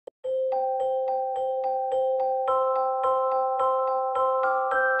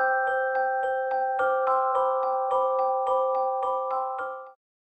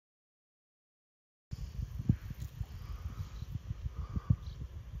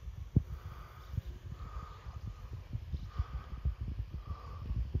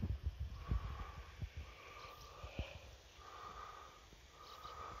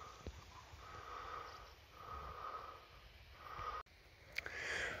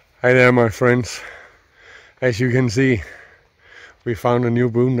Hi there, my friends. As you can see, we found a new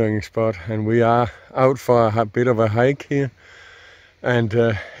boondocking spot and we are out for a bit of a hike here, and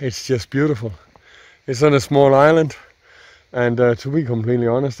it's just beautiful. It's on a small island, and to be completely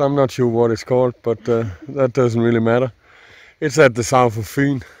honest, I'm not sure what it's called, but that doesn't really matter. It's at the south of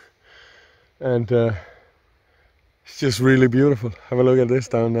Fyn, and it's just really beautiful. Have a look at this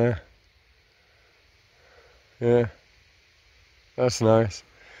down there. Yeah, that's nice.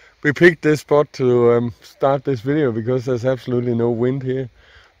 We picked this spot to start this video because there's absolutely no wind here.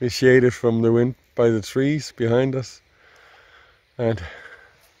 We're shaded from the wind by the trees behind us. And,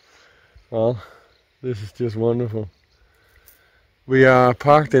 well, this is just wonderful. We are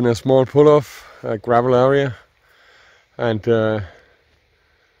parked in a small pull-off, a gravel area. And,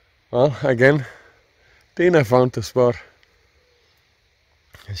 well, again, Dina found the spot.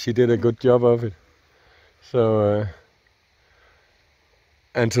 She did a good job of it. So,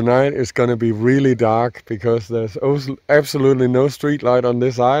 and tonight it's going to be really dark because there's absolutely no street light on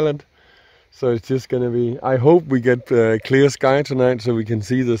this island. So it's just going to be, I hope we get clear sky tonight so we can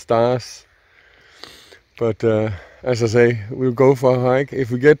see the stars. But as I say, we'll go for a hike.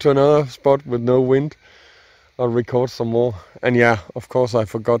 If we get to another spot with no wind, I'll record some more. And yeah, of course I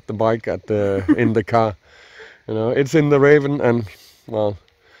forgot the bike at the in the car. You know, it's in the Raven, and well,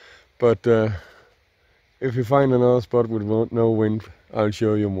 but if we find another spot with no wind, I'll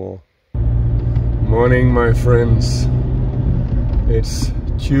show you more. Morning, my friends. It's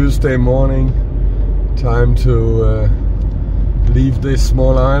Tuesday morning. Time to leave this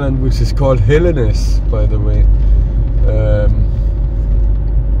small island, which is called Hellenes, by the way.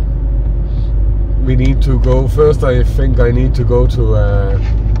 We need to go first. I think I need to go to a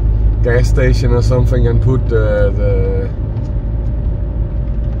gas station or something and put the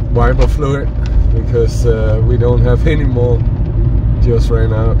wiper fluid, because we don't have any more. Just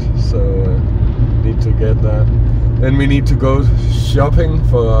ran out, so need to get that. Then we need to go shopping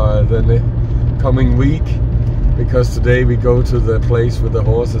for the coming week, because today we go to the place with the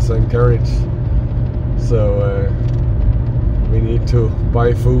horses and carriage. So we need to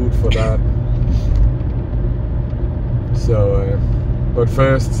buy food for that. So, but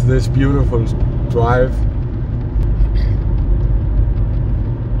first, this beautiful drive.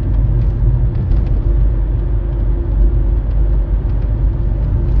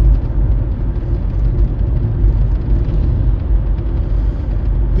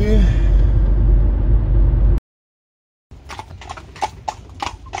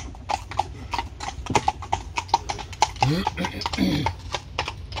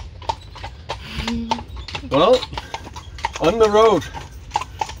 Well, on the road,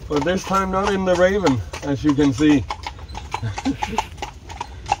 but this time not in the Raven, as you can see.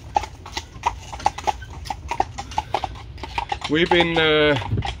 We've been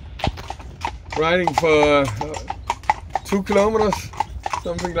riding for 2 kilometers,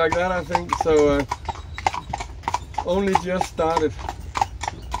 something like that, I think. So only just started.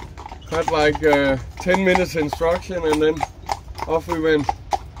 Had like 10 minutes instruction and then off we went.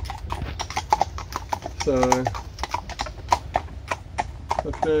 So,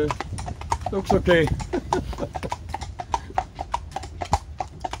 but looks okay.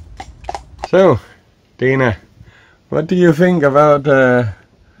 So, Dina, what do you think about the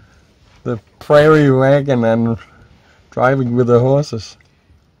prairie wagon and driving with the horses?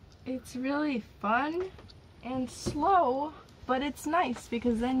 It's really fun and slow, but it's nice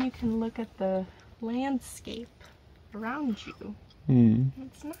because then you can look at the landscape around you.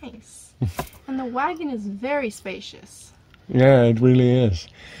 It's nice. And the wagon is very spacious. Yeah, it really is.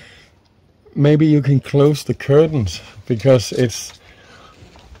 Maybe you can close the curtains because it's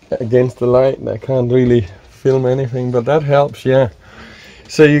against the light and I can't really film anything, but that helps, yeah.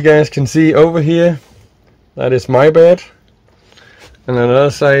 So you guys can see over here, that is my bed, and on the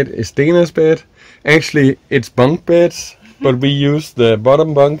other side is Dina's bed. Actually, it's bunk beds, but we use the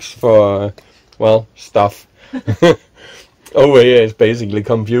bottom bunks for, well, stuff. Over here is basically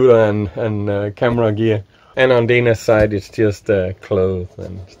computer and camera gear. And on Dina's side it's just clothes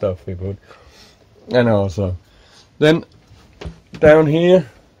and stuff we put. And also, then down here,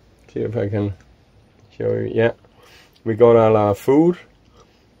 see if I can show you, yeah. We got all our food.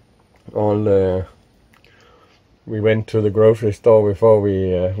 We went to the grocery store before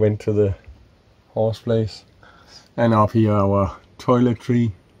we went to the horse place. And up here our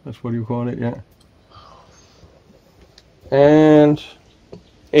toiletry, that's what you call it, yeah. And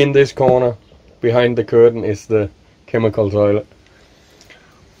in this corner behind the curtain is the chemical toilet.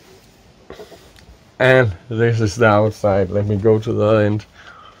 And this is the outside. Let me go to the other end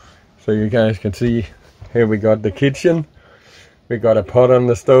so you guys can see. Here we got the kitchen. We got a pot on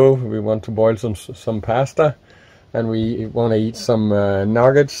the stove. We want to boil some pasta, and we want to eat some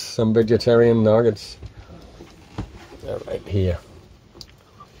nuggets, some vegetarian nuggets. Right here.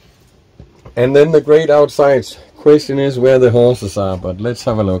 And then the great outside. Question is where the horses are, but let's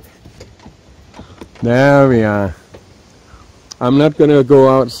have a look. There we are. I'm not gonna go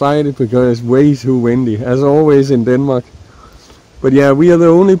outside because it's way too windy, as always in Denmark. But yeah, we are the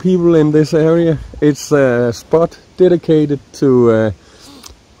only people in this area. It's a spot dedicated to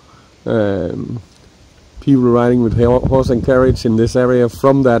people riding with horse and carriage in this area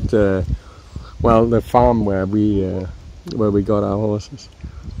from that, well, the farm where we got our horses.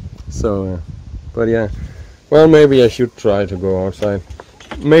 So, but yeah, well, maybe I should try to go outside.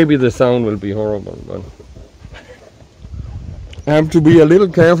 Maybe the sound will be horrible, but I have to be a little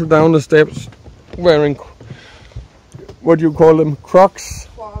careful down the steps wearing, what do you call them, Crocs?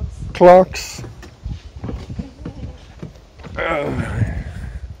 Clogs.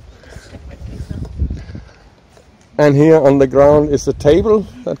 And here on the ground is a table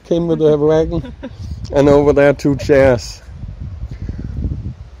that came with the wagon, and over there 2 chairs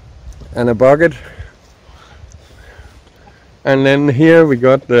and a bucket. And then here we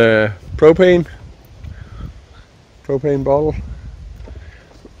got the propane bottle,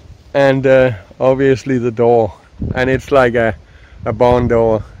 and obviously the door, and it's like a barn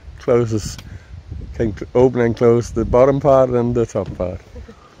door, closes, can open and close the bottom part and the top part.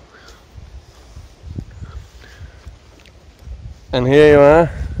 And here you are,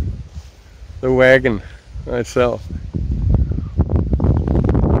 the wagon itself.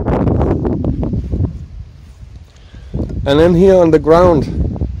 And then here on the ground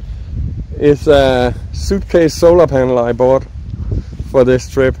is a suitcase solar panel I bought for this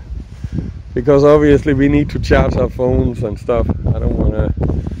trip, because obviously we need to charge our phones and stuff. I don't want to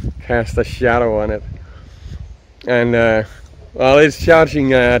cast a shadow on it. And well, it's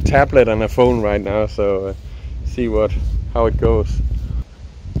charging a tablet and a phone right now, so see how it goes.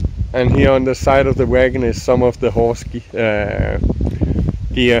 And here on the side of the wagon is some of the horse gear.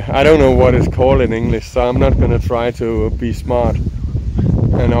 I don't know what it's called in English, so I'm not going to try to be smart.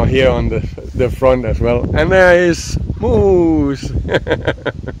 And here on the front as well. And there is Moose.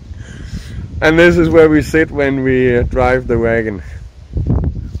 And this is where we sit when we drive the wagon.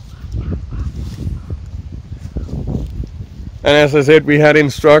 And as I said, we had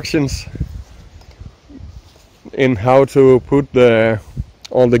instructions in how to put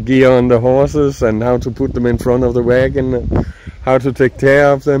all the gear on the horses, and how to put them in front of the wagon, and how to take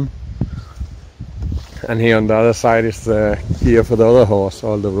care of them. And here on the other side is the gear for the other horse,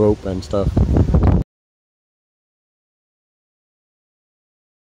 all the rope and stuff.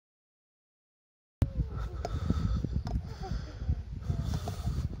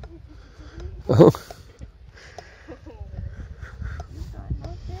 Oh.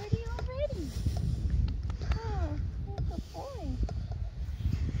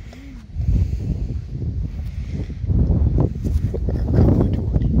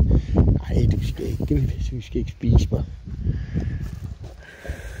 Du skal ikke spise mig.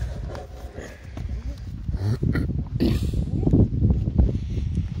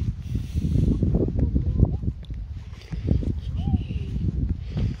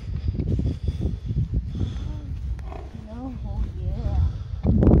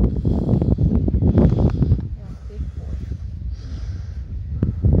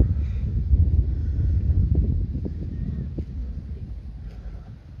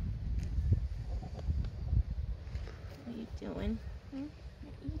 Doing? You're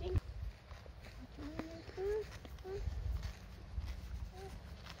eating?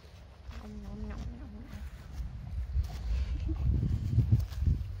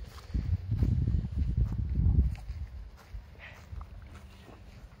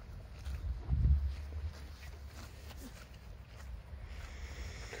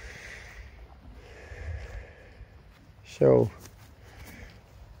 So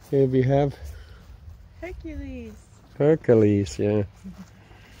here we have Hercules. Hercules, yeah.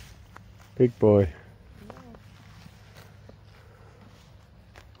 Big boy.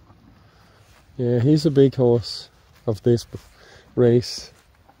 Yeah, he's a big horse of this race.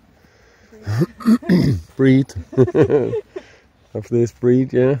 Breed. Of this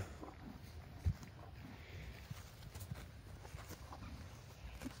breed, yeah.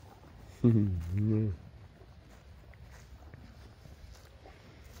 Yeah.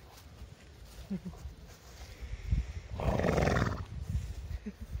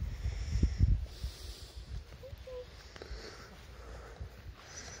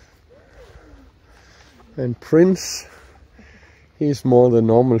 And Prince, he's more the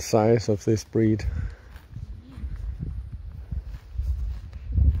normal size of this breed.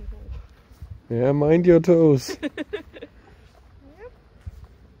 Yeah, mind your toes. Yep.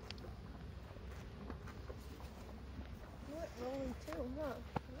 What, rolling too, huh?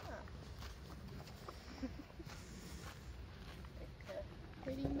 Yeah. Like a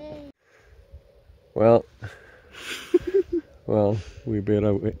pretty maid. Well, we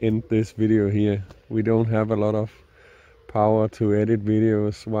better end this video here. We don't have a lot of power to edit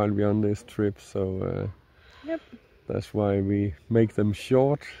videos while we're on this trip, so Yep. that's why we make them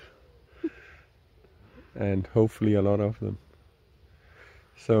short and hopefully a lot of them.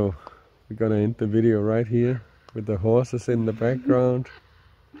 So we're gonna end the video right here with the horses in the background.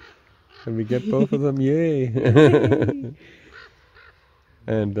 And we get both of them, yay!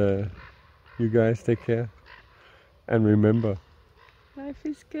 And you guys take care. And remember, Life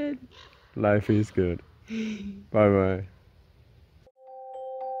is good. life is good. Bye bye.